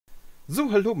So,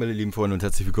 hallo meine lieben Freunde und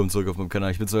herzlich willkommen zurück auf meinem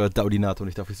Kanal. Ich bin euer Daudinator und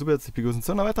ich darf euch super herzlich begrüßen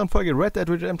zu einer weiteren Folge Red Dead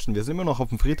Redemption. Wir sind immer noch auf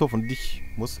dem Friedhof und ich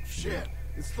muss... Shit,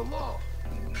 it's the law.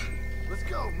 Let's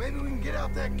go, maybe we can get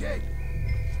out that gate.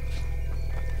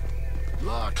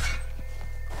 Locked.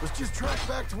 Let's just track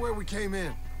back to where we came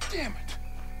in. Damn it.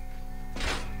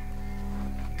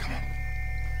 Come on.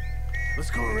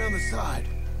 Let's go around the side.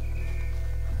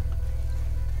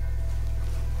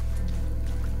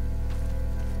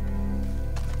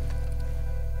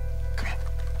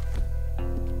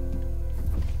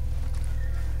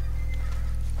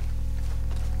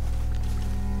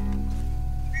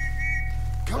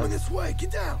 Coming this way,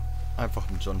 get down. Einfach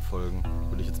mit John folgen,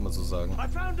 würde ich jetzt mal so sagen. I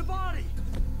found a body.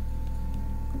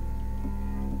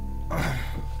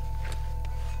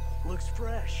 Looks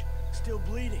fresh, still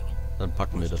bleeding. Dann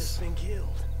packen wir das. Just been killed.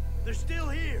 They're still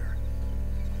here.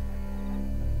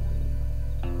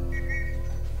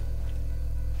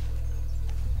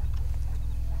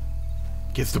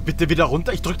 Gehst du bitte wieder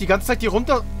runter? Ich drück die ganze Zeit hier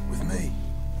runter. With me.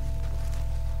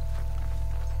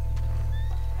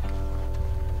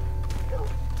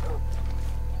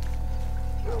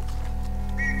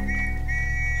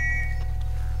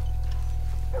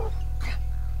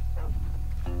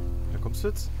 Da kommst du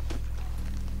jetzt?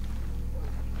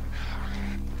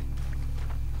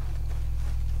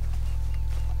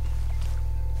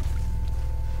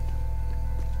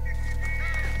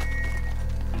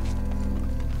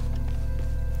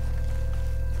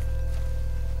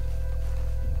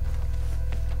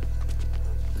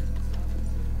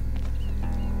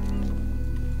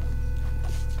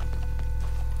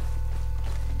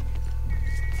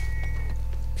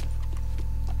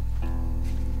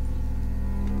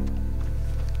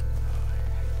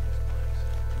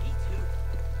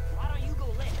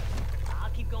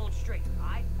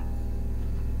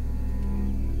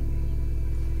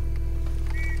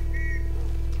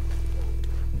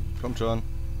 Kommt schon.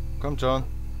 Kommt schon.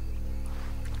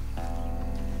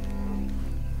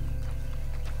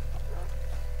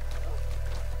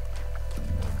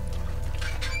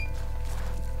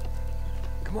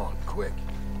 Come on, quick.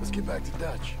 Let's get back to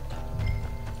Dutch.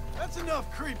 That's enough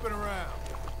creeping around.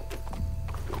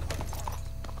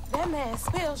 That man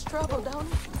spells trouble, don't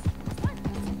he?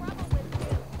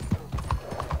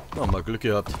 Nochmal Glück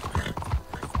gehabt.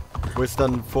 Wo ich es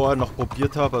dann vorher noch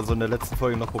probiert habe, also in der letzten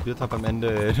Folge noch probiert habe, am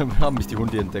Ende haben mich die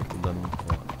Hunde entdeckt und dann,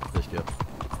 ja, recht gehabt.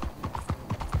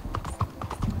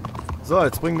 So,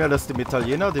 jetzt bringen wir das dem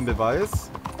Italiener, den Beweis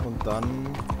und dann...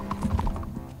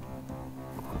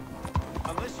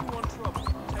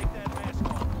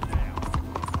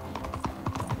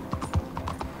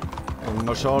 Und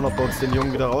mal schauen, ob er uns den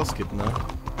Jungen wieder rausgibt, ne?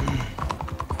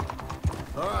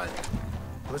 Alright,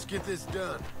 let's get this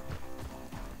done.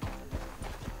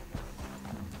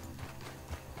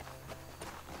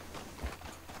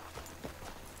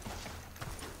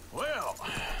 Well,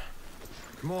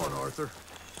 come on, Arthur.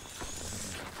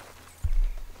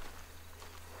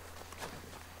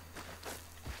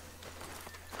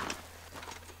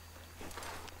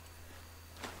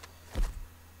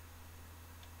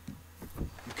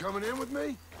 You coming in with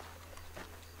me?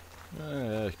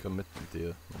 Ja, ich komme mit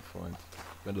dir, mein Freund.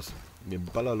 Wenn das mit dem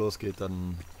Baller losgeht,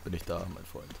 dann bin ich da, mein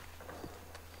Freund.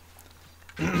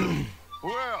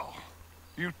 Well,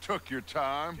 you took your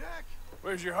time. Jack,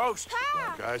 Where's your host?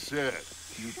 Like I said,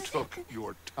 you took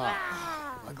your time.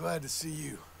 I'm glad to see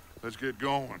you. Let's get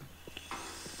going.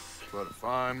 What a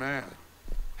fine man.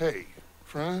 Hey,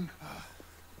 friend,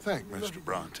 thank Mr.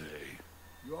 Bronte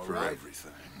You all for right?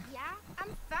 everything. Yeah,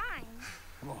 I'm fine.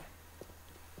 Come on.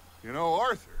 You know,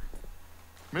 Arthur,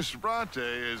 Mr. Bronte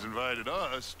has invited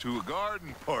us to a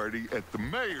garden party at the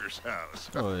mayor's house.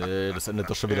 Oh ey, das endet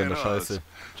doch schon wieder in der Scheiße.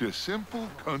 Just simple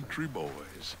country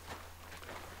boys.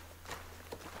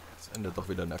 Das endet doch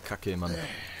wieder in der Kacke, Mann.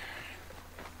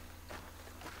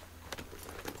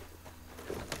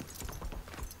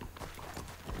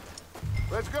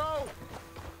 Let's go!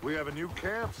 We have a new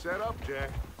camp set up, Jack.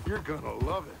 You're gonna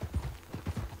love it.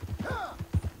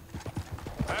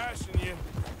 Passing you.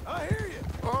 I hear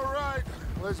you. All right,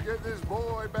 let's get this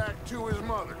boy back to his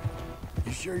mother.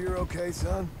 You sure you're okay,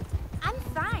 son? I'm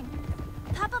fine.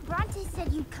 Papa Bronte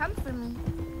said you'd come for me.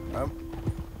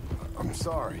 I'm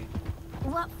sorry.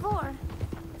 What for?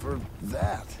 For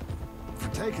that. For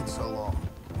taking so long.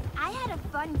 I had a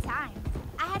fun time.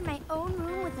 I had my own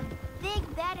room with a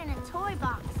big bed and a toy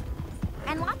box.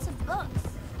 And lots of books.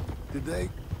 Did they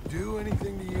do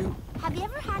anything to you? Have you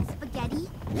ever had spaghetti?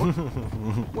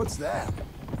 What's that?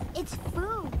 It's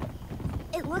food.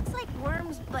 It looks like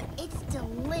worms, but it's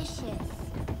delicious.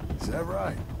 Is that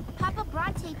right? Papa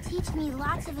Bronte teach me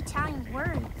lots of Italian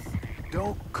words.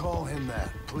 Don't call him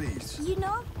that, please. You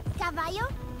know, caballo?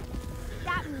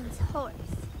 That means horse.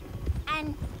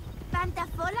 And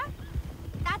pantafola?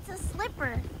 That's a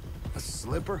slipper. A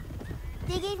slipper?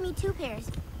 They gave me 2 pairs.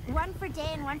 One for day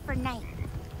and one for night.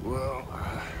 Well,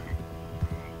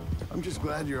 I'm just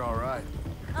glad you're all right.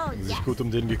 Oh, Sich yes. gut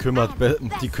den gekümmert.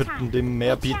 Die könnten dem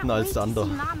mehr bieten als der andere.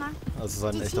 Also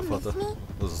sein echter Vater.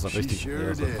 Das ist ein richtig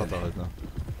sein Vater halt, ne?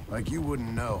 Like you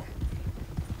wouldn't know.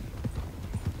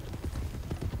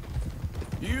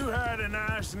 You had a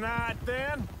nice night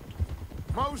then?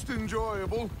 Most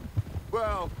enjoyable.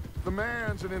 Well, the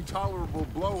man's an intolerable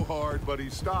blowhard, but he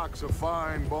stocks a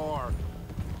fine bar.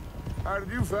 How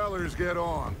did you fellers get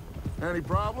on? Any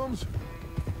problems?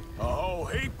 A whole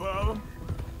heap of them.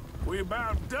 We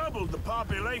about doubled the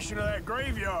population of that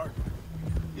graveyard.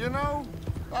 You know,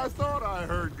 I thought I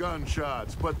heard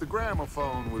gunshots, but the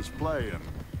gramophone was playing.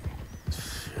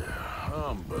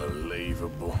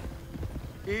 Unbelievable.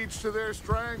 Each to their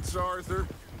strengths, Arthur.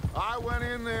 I went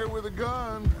in there with a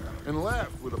gun and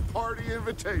left with a party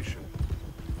invitation.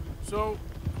 So,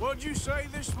 what'd you say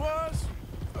this was?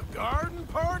 A garden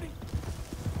party?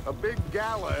 A big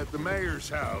gala at the mayor's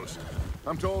house.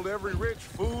 I'm told every rich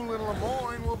fool in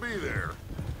Lemoyne will be there.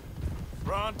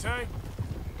 Bronte?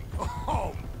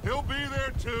 Oh, he'll be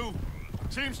there too.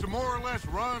 Seems to more or less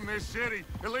run this city.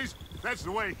 At least, that's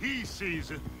the way he sees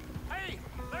it. Hey,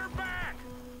 they're back!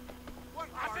 What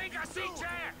I think I see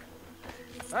Jack!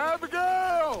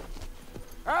 Abigail!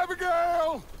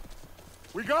 Abigail!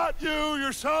 We got you,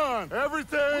 your son,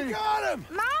 everything. We got him!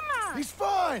 Mama! He's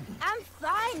fine! I'm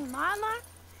fine, Mama.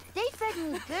 They fed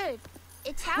me good.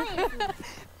 Italian food.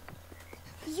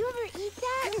 You ever eat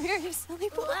that? Come here, you silly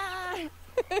boy.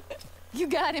 You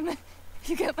got him.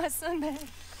 You got my son back.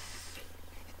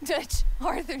 Dutch,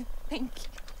 Arthur, thank you.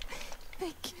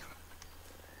 Thank you.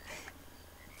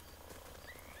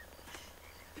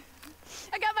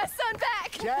 I got my son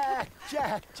back!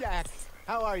 Jack.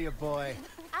 How are you, boy?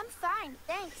 I'm fine,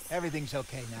 thanks. Everything's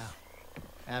okay now.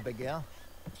 Abigail?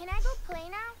 Can I go play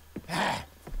now?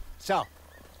 So,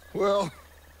 Well,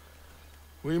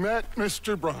 we met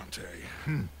Mr. Bronte.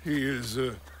 He is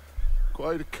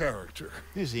quite a character.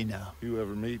 is he now? You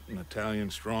ever meet an Italian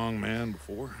strong man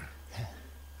before?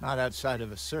 Not outside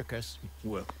of a circus.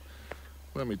 Well,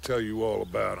 let me tell you all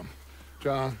about him.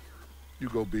 John, you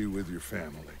go be with your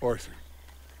family. Arthur,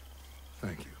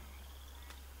 thank you.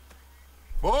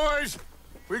 Boys,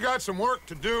 we got some work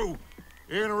to do.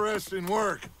 Interesting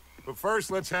work. But first,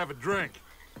 let's have a drink.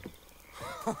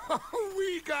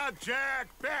 We got Jack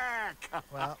back!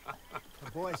 Well,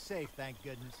 the boy's safe, thank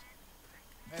goodness.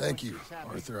 Thank you,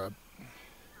 Everyone seems happy.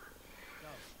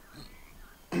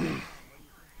 Arthur.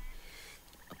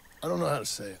 I don't know how to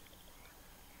say it.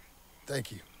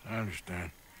 Thank you. I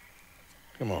understand.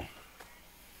 Come on.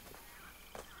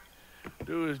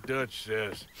 Do as Dutch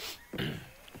says.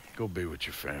 Go be with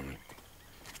your family.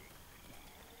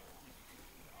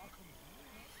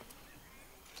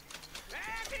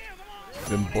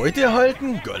 Im Beute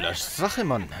erhalten? Geile Sache,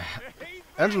 Mann.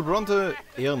 Angel Bronte,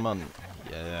 Ehrenmann.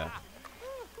 Yeah.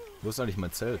 Wo ist eigentlich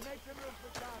mein Zelt?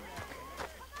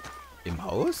 Im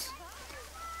Haus?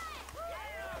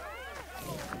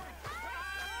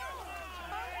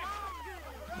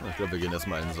 Ich glaube, wir gehen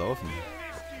erstmal einen saufen.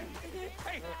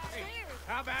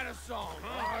 How about a song,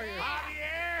 huh?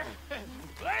 Javier,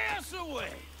 lay us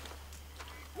away.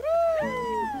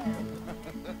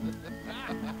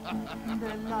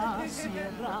 De la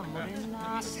sierra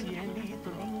morena,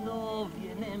 cielito lindo,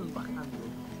 vienen bajando.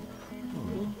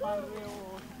 Un par de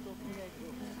ojos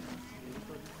negros,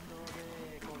 cielito lindo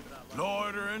de contrabando.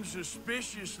 Loitering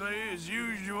suspiciously as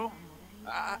usual.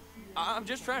 I'm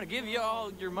just trying to give you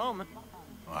all your moment.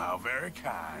 Wow, very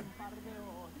kind.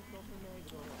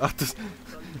 Ach, das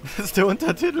ist der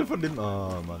Untertitel von dem...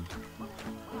 Oh, Mann.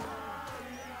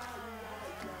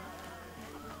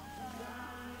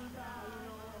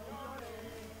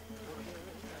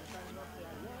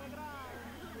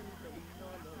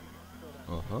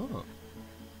 Aha.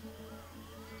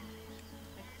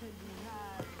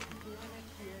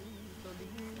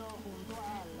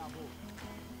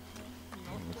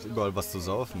 Ist überall was zu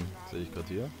saufen, sehe ich gerade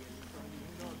hier.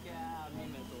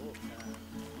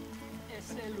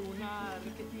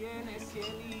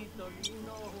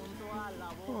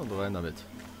 Und rein damit.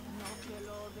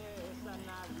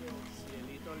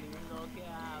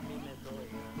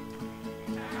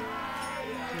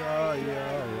 Ja.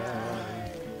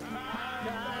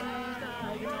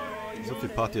 So viel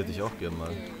Party hätte ich auch gern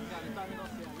mal.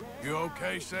 You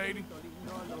okay, Sadie?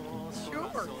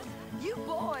 Sure. You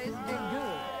boys did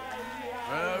good.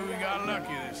 Well, we got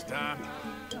lucky this time.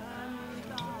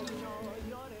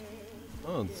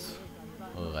 Und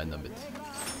rein damit.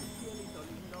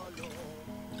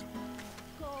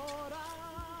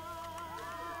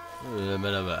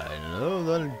 Und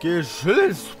dann geh ich schön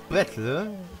ins Bett,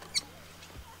 ne?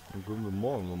 Dann können wir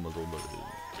morgen nochmal drüber reden.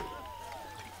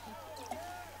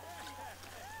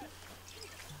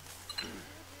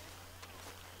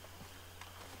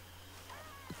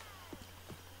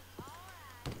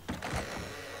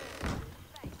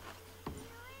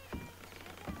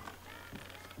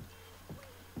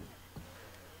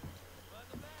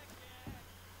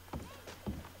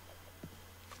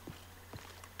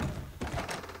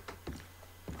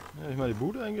 Habe ich mal die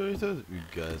Bude eingerichtet? Wie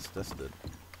geil ist das denn?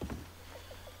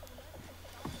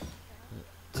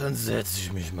 Dann setze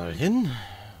ich mich mal hin.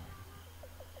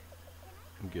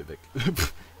 Und geh weg.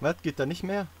 Was? Geht da nicht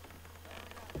mehr?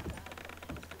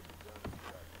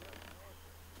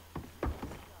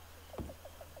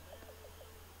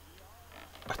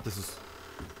 Ach, das ist...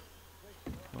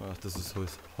 Ach, das ist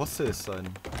Hosse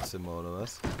sein Zimmer, oder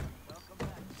was?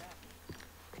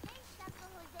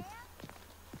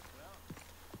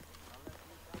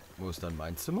 Wo ist dann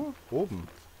mein Zimmer? Oben.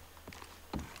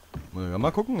 Muss ich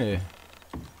mal gucken, ey.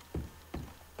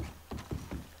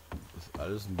 Das ist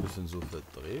alles ein bisschen so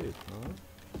verdreht, ne?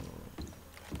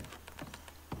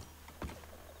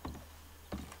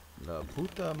 La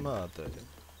puta madre.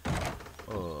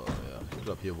 Oh, ja. Ich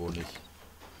glaube, hier wohne ich.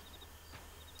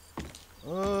 Ich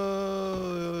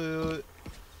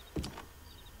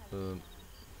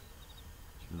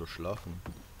will nur schlafen.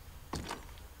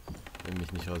 Ich will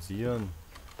mich nicht rasieren.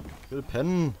 Ich will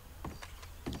pennen.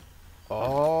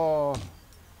 Oh.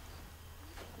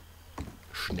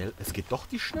 Schnell. Es geht doch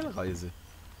die Schnellreise.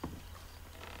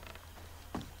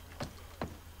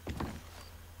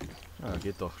 Ja,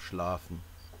 geht doch schlafen.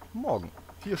 Morgen.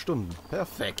 4 Stunden.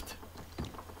 Perfekt.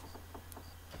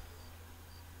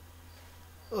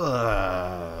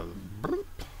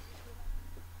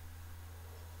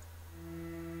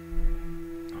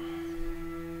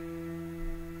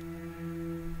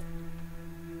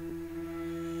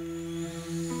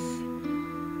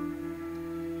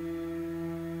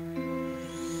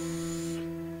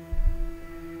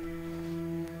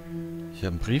 Ich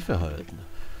habe einen Brief erhalten.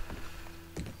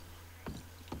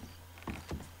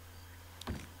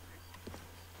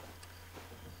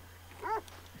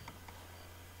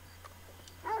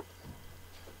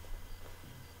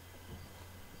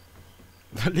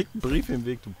 Da liegt ein Brief im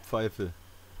Weg, du Pfeife.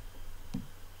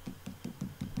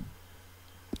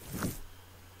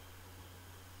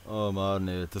 Oh Mann,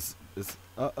 ey, das ist...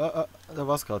 da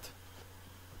war's grad.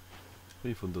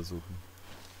 Brief untersuchen.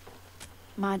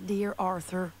 My dear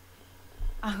Arthur,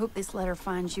 I hope this letter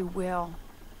finds you well.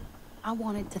 I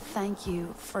wanted to thank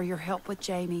you for your help with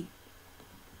Jamie.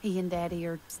 He and Daddy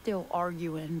are still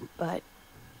arguing, but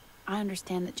I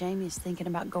understand that Jamie is thinking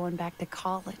about going back to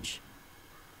college.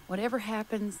 Whatever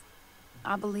happens,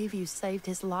 I believe you saved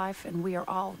his life and we are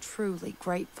all truly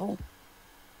grateful.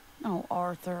 Oh,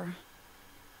 Arthur,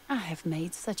 I have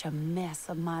made such a mess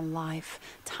of my life,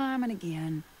 time and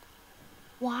again.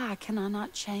 Why can I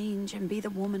not change and be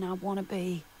the woman I want to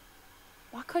be?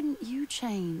 Why couldn't you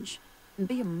change and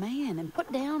be a man and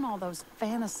put down all those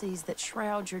fantasies that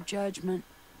shroud your judgment?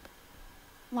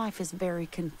 Life is very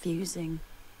confusing,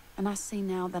 and I see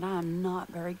now that I am not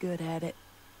very good at it.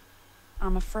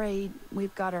 I'm afraid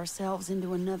we've got ourselves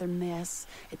into another mess.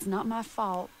 It's not my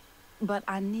fault, but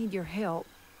I need your help.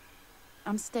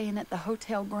 I'm staying at the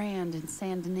Hotel Grand in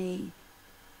Saint Denis.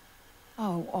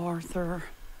 Oh, Arthur,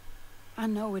 I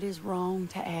know it is wrong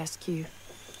to ask you,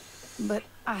 but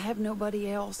I have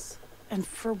nobody else, and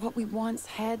for what we once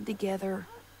had together,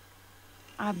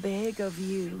 I beg of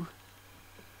you,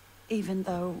 even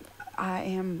though I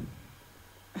am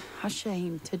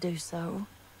ashamed to do so.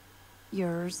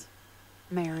 Yours,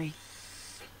 Mary.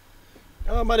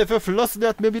 Ja, meine Verflossene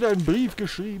hat mir wieder einen Brief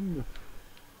geschrieben.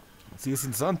 Sie ist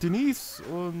in Saint Denis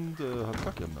und hat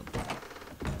Kacke im Namen.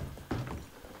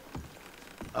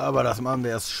 Aber das machen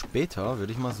wir erst später,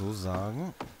 würde ich mal so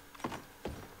sagen.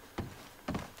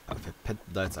 Aber wer pennt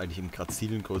da jetzt eigentlich im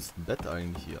grazilen größten Bett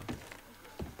eigentlich hier?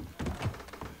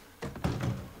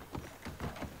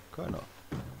 Keiner.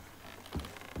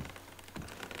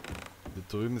 Hier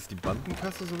drüben ist die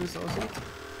Bandenkasse, so wie es aussieht.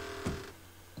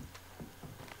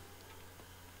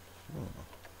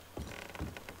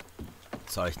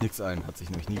 Zahle ich nichts ein, hat sich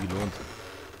nämlich nie gelohnt.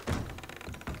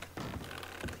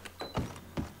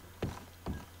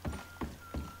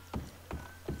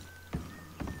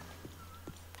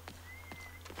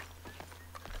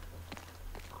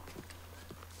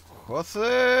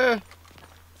 Jose!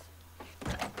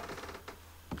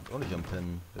 Auch nicht am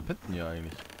Pennen. Wer pennt denn hier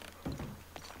eigentlich?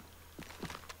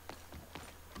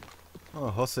 Oh,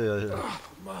 Hosse.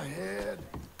 My head.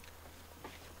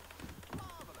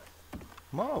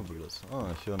 Marvelous. Ah,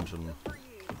 ich höre ihn schon.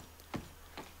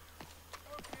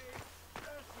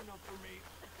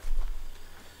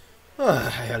 Ah,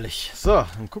 herrlich. So,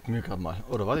 dann gucken wir gerade mal.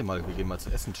 Oder warte mal, wir gehen mal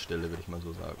zur Essensstelle, würde ich mal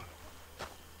so sagen.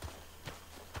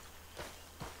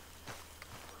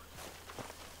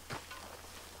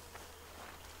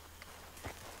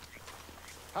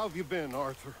 How have you been,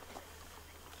 Arthur?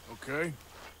 Okay.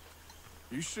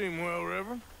 You seem well,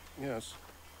 Reverend. Yes.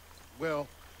 Well,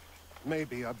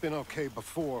 maybe. I've been okay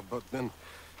before, but then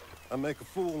I make a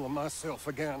fool of myself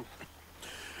again.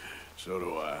 So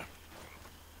do I.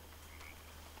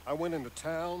 I went into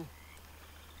town.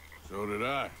 So did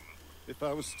I. If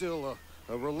I was still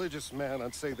a religious man,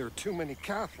 I'd say there are too many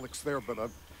Catholics there, but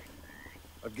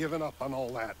I've given up on all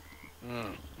that.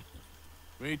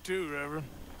 Me too, Reverend.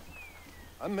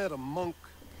 I met a monk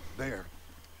there.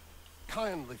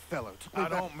 Kindly fellow. Took me I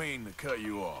back- don't mean to cut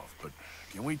you off, but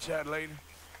can we chat later?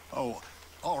 Oh,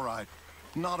 all right.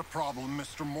 Not a problem,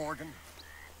 Mr. Morgan.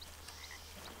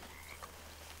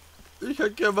 Ich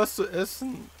hätte gern was zu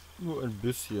essen. Nur ein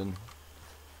bisschen.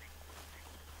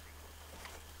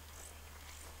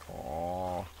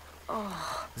 Oh.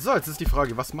 So, jetzt ist die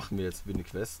Frage, was machen wir jetzt für eine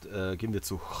Quest? Gehen wir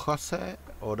zu Jose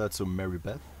oder zu Mary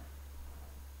Beth?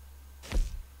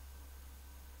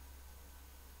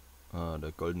 Ah,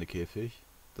 der goldene Käfig.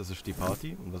 Das ist die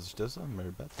Party. Und was ist das?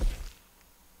 Mary Beth?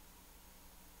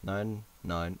 Nein,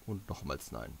 nein und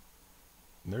nochmals nein.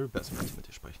 Mary Beth möchte ich mit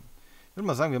dir sprechen. Ich würde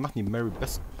mal sagen, wir machen die Mary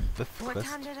Beth What Quest.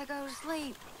 time did I go to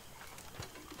sleep?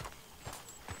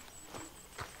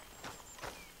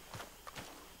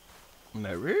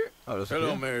 Mary? Alles okay?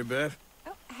 Hello, Mary Beth.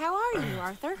 Oh, how are you,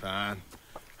 Arthur? Fine.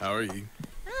 How are you?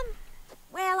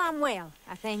 Well, I'm well,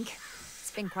 I think.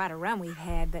 It's been quite a run we've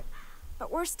had, but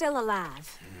we're still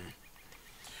alive.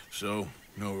 So,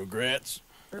 no regrets?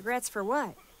 Regrets for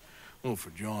what? Well, for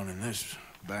joining this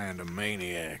band of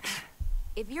maniacs.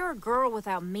 If you're a girl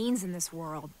without means in this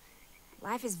world,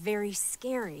 life is very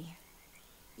scary.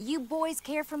 You boys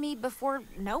cared for me before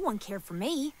no one cared for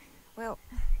me. Well,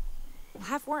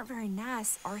 life weren't very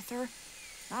nice, Arthur.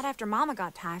 Not after Mama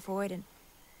got typhoid, and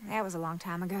that was a long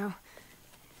time ago.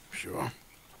 Sure.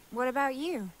 What about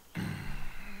you?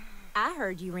 I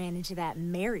heard you ran into that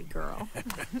Mary girl.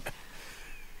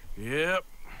 Yep.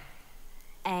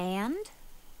 And?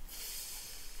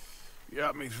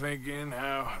 Got me thinking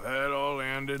how that all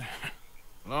ended.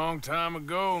 Long time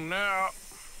ago now.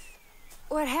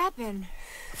 What happened?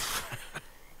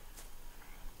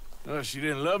 Well, she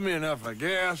didn't love me enough, I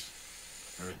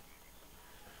guess. Or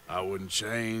I wouldn't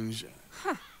change.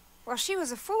 Huh. Well, she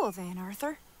was a fool then,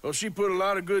 Arthur. Well, she put a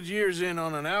lot of good years in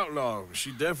on an outlaw.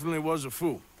 She definitely was a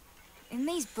fool. In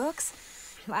these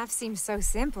books, life seems so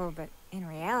simple, but in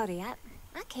reality, I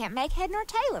can't make head nor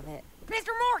tail of it.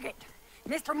 Mr. Morgan!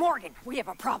 Mr. Morgan, we have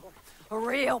a problem. A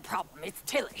real problem. It's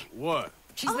Tilly. What?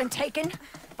 She's been taken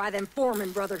by them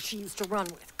Foreman brothers she used to run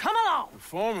with. Come along! The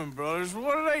Foreman brothers?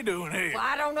 What are they doing here? Well,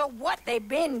 I don't know what they've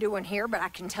been doing here, but I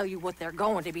can tell you what they're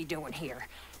going to be doing here.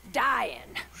 Dying.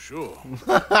 Sure. Do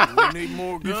we need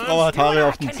more Die guns? Frau hat Haare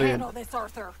auf I den can Zähnen. handle this,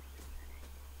 Arthur.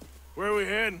 Where are we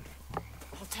heading?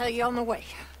 I'll tell you on the way.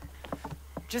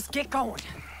 Just get going.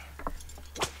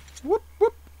 Whoop,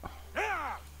 whoop.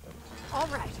 All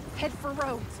right, head for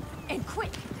Rhodes. And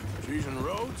quick. She's in the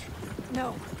roads?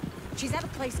 No. She's at a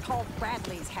place called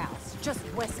Bradley's house, just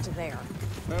west of there.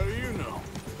 How do you know?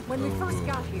 When we first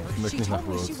got here, ich möchte she nicht told nach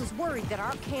me Rhodes. she was worried that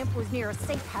our camp was near a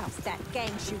safe house that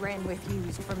gang she ran with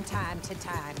used from time to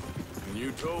time. And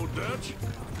you told Dutch?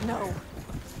 No.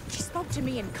 She spoke to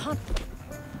me in conflict.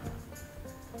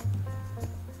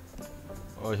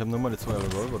 Oh, ich habe nur meine 2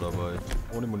 Revolver dabei.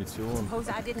 Ohne Munition. Suppose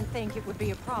I didn't think it would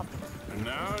be a problem. And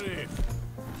now it is.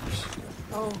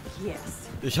 Oh, yes.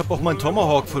 Ich habe auch meinen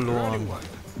Tomahawk verloren.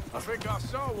 I think I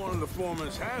saw one of the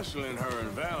foremans hassling her and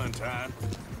Valentine.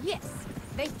 Yes.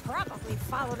 They probably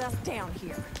followed us down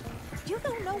here. You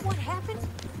don't know what happened?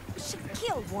 She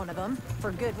killed one of them,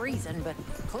 for good reason, but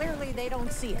clearly they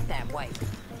don't see it that way.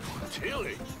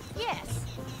 Tilly? Yes.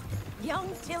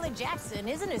 Young Tilly Jackson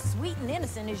isn't as sweet and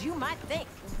innocent as you might think.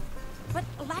 But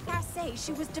like I say,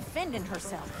 she was defending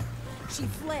herself. She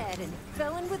fled and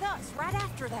fell in with us right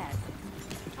after that.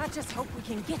 I just hope we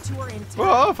can get to her in time.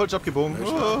 Ah, falsch abgebogen.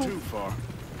 That's not too far.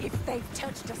 If they've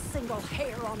touched a single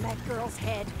hair on that girl's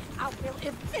head, I will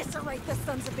eviscerate the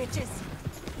sons of bitches.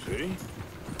 See?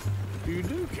 You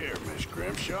do care, Miss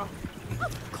Grimshaw.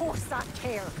 Of course I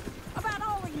care. About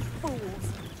all of you fools.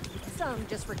 Some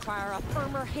just require a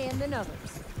firmer hand than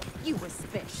others. You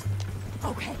especially.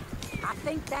 Okay, I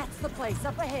think that's the place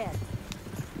up ahead.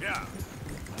 Yeah.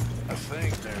 I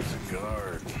think there's a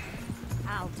guard.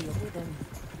 I'll deal with him.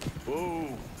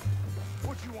 Whoa.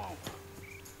 What you want?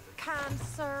 Kind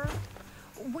sir,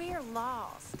 we're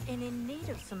lost and in need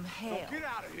of some help. Get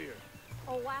out of here.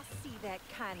 Oh, I see that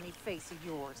kindly face of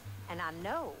yours, and I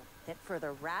know that for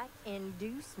the right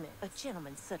inducement, a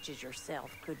gentleman such as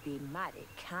yourself could be mighty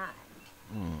kind.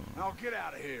 Now get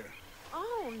out of here.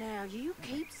 Oh, now you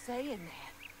keep saying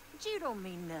that. But you don't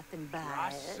mean nothing by I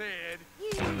it. said.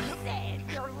 You said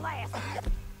your last.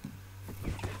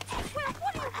 Well,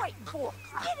 what are you waiting for?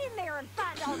 Get in there and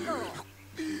find our girl.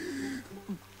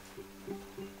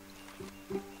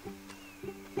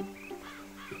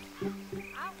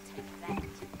 I'll take that.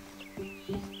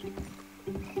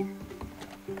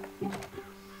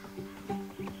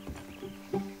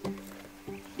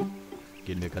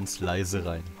 Gehen wir ganz leise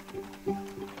rein.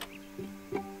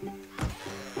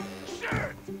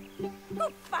 Go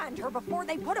find her before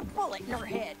they put a bullet in her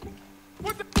head.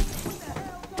 What the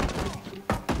hell?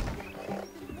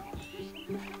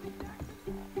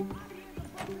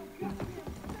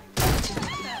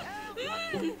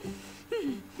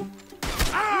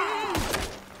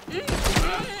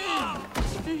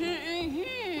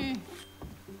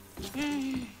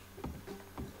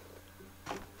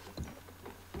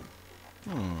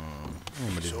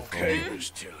 It's okay, Miss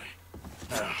Tilly.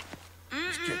 Now,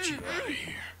 let's get you out of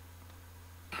here.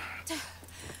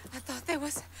 I thought there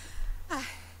was... Yeah,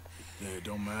 it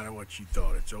don't matter what you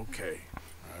thought. It's okay.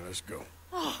 All right, let's go.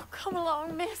 Oh, come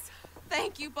along, miss.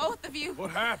 Thank you, both of you.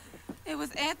 What happened? It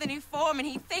was Anthony Foreman.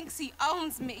 He thinks he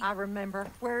owns me. I remember.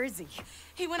 Where is he?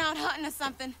 He went out hunting or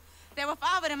something. There were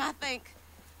 5 of them, I think.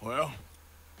 Well,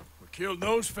 we killed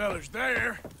those fellas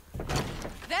there.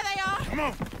 There they are. Come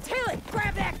on. Tilly,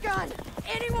 grab that gun!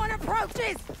 Anyone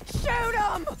approaches, shoot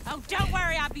them! Oh, don't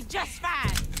worry. I'll be just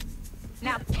fine.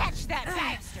 Now catch that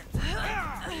bastard!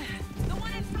 The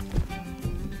one in front.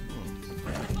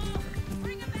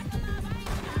 Bring him back alive. I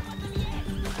ain't done with them yet.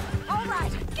 All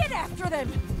right, get after them!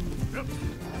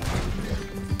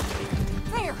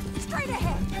 There, straight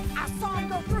ahead. I saw him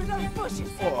go through those bushes.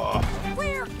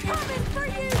 We're coming for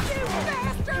you, you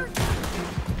bastard!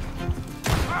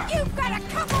 You've got a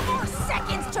couple more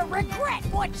seconds to regret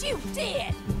what you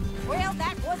did! Well,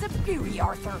 that was a beauty,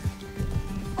 Arthur.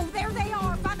 Oh, there they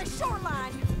are, by the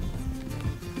shoreline.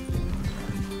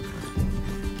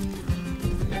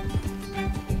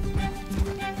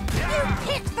 You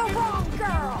picked the wrong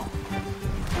girl!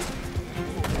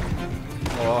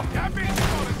 Oh.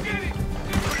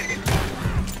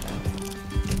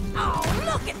 Oh,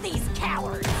 look at these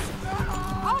cowards!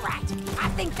 All right, I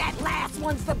think that last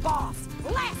one's the boss.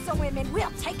 Lasso him and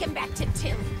we'll take him back to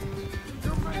Tilly.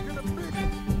 You're making a big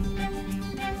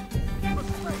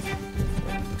mistake.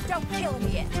 Don't kill him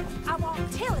yet. I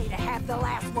want Tilly to have the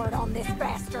last word on this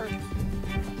bastard.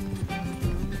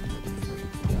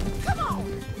 Come on,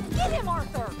 get him,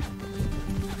 Arthur!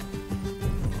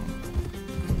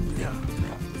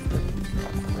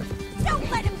 Don't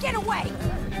let him get away!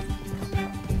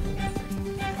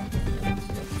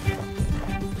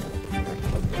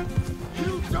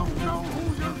 You don't know who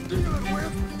you're dealing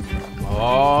with.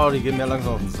 Oh, die gehen mir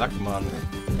langsam auf den Sack, Mann.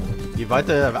 Je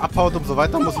weiter er abhaut, umso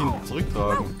weiter muss ich ihn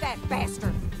zurücktragen. Rope that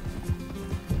bastard!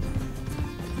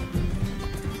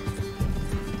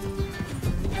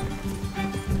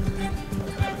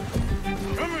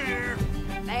 Come here.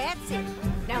 That's it.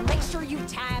 Now make sure you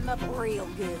tie him up real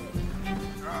good.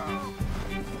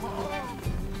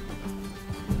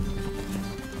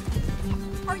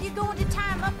 Are you going to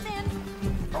tie him up then?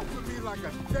 Talking to me like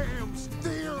a damn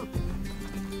steer.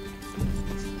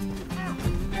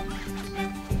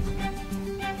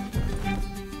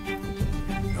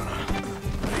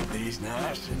 Make these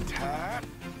nice and tight.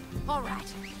 All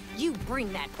right. You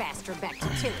bring that bastard back to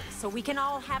Tilly so we can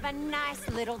all have a nice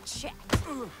little chat.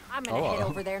 I'm gonna head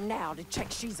over there now to check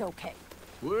she's okay.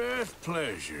 With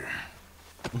pleasure.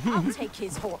 I'll take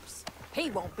his horse. He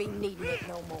won't be needing it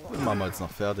no more. Machen wir jetzt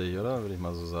noch fertig, oder? Würde ich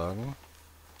mal so sagen.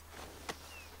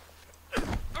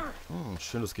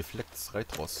 Schönes geflecktes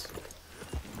Reitross.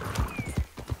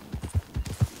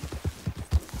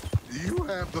 You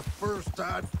have the first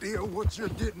idea what you're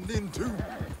getting into.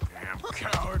 Damn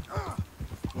coward.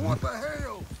 What the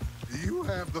hell? You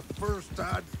have the first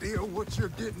idea what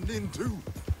you're getting into.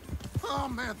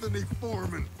 I'm Anthony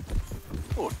Foreman.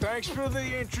 Well, thanks for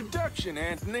the introduction,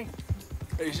 Anthony.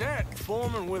 Is that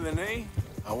Foreman with an A?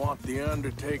 I want the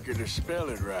Undertaker to spell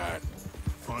it right.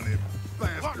 Funny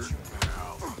bastard.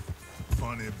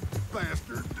 Funny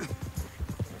bastard.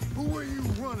 Who are you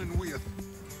running with?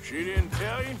 She didn't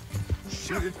tell you?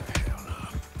 Shut it the hell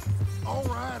up. All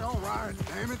right,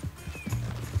 damn it.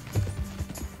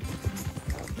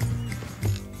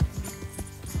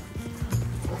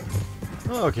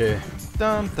 Okay.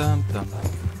 Dam, dam, dam.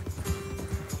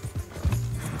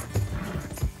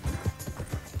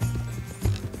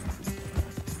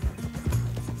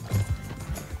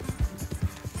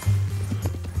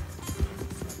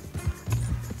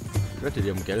 Ich wette, die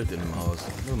haben Geld in dem Haus.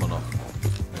 Müssen wir noch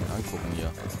angucken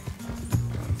hier.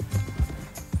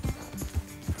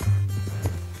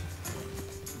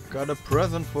 Got a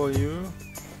present for you.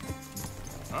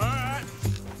 Alright.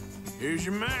 Here's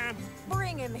your man.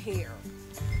 Bring him here.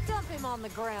 Dump him on the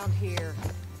ground here.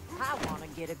 I want to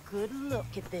get a good look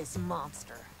at this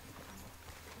monster.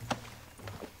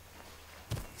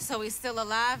 So he's still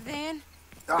alive then?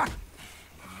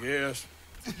 Yes.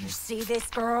 You see this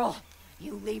girl?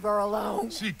 You leave her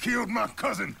alone. She killed my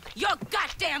cousin. Your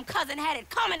goddamn cousin had it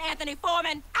coming, Anthony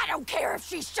Foreman! I don't care if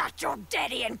she shot your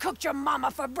daddy and cooked your mama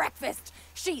for breakfast.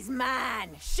 She's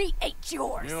mine. She ate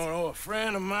yours. You know, a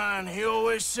friend of mine, he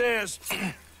always says,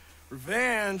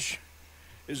 revenge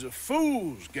is a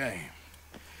fool's game.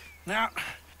 Now,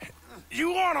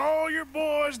 you want all your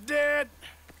boys dead?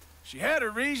 She had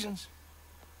her reasons.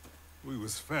 We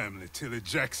was family, Tilly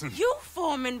Jackson. You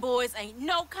Foreman boys ain't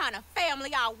no kind of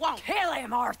family I want. Kill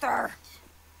him, Arthur.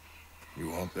 You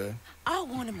want that? I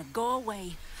want him to go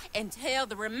away and tell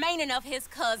the remaining of his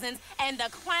cousins and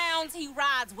the clowns he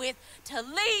rides with to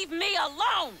leave me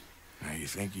alone. Now, you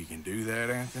think you can do that,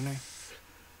 Anthony?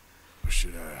 Or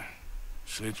should I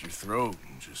slit your throat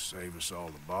and just save us all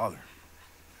the bother?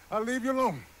 I'll leave you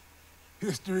alone.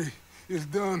 History is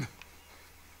done.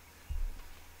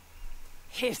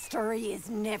 History is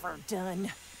never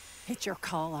done. It's your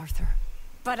call, Arthur.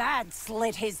 But I'd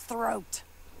slit his throat.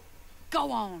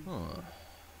 Go on.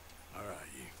 All right,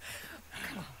 you.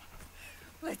 Come on.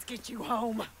 Let's get you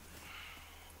home.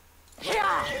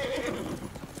 Yeah!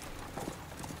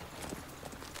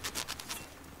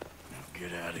 Now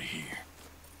get out of here.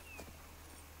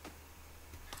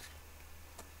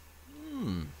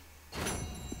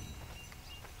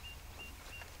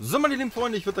 So, meine lieben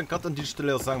Freunde, ich würde dann gerade an dieser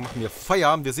Stelle auch sagen, machen wir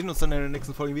Feierabend. Wir sehen uns dann in der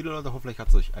nächsten Folge wieder, Leute. Hoffentlich hat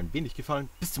es euch ein wenig gefallen.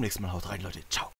 Bis zum nächsten Mal. Haut rein, Leute. Ciao.